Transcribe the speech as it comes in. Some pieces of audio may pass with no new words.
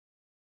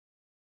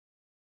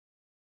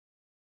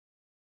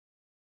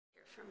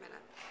for a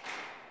minute.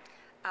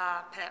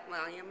 Pat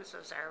Williams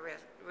was our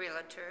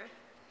realtor.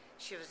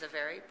 She was a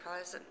very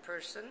pleasant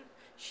person.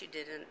 She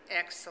did an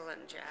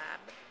excellent job.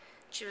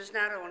 She was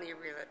not only a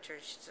realtor,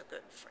 she's a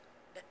good friend.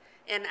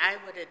 And I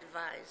would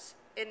advise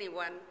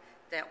anyone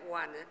that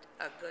wanted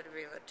a good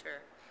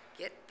realtor,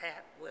 get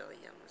Pat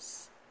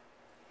Williams.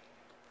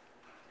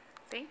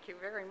 Thank you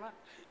very much.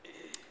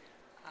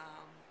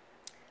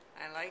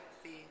 I like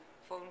the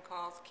phone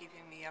calls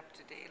keeping me up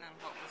to date on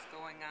what was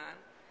going on,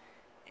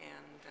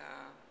 and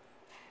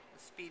the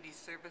speedy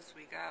service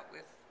we got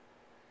with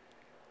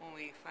when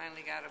we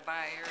finally got a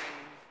buyer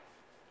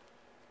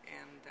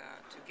and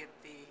to get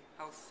the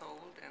house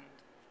sold, and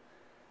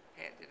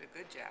Pat did a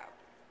good job.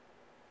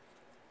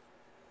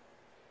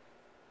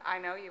 I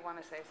know you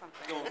want to say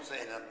something. Don't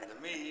say nothing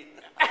to me.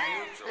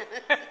 I'm neutral.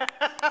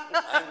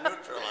 I'm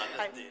neutral on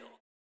this deal.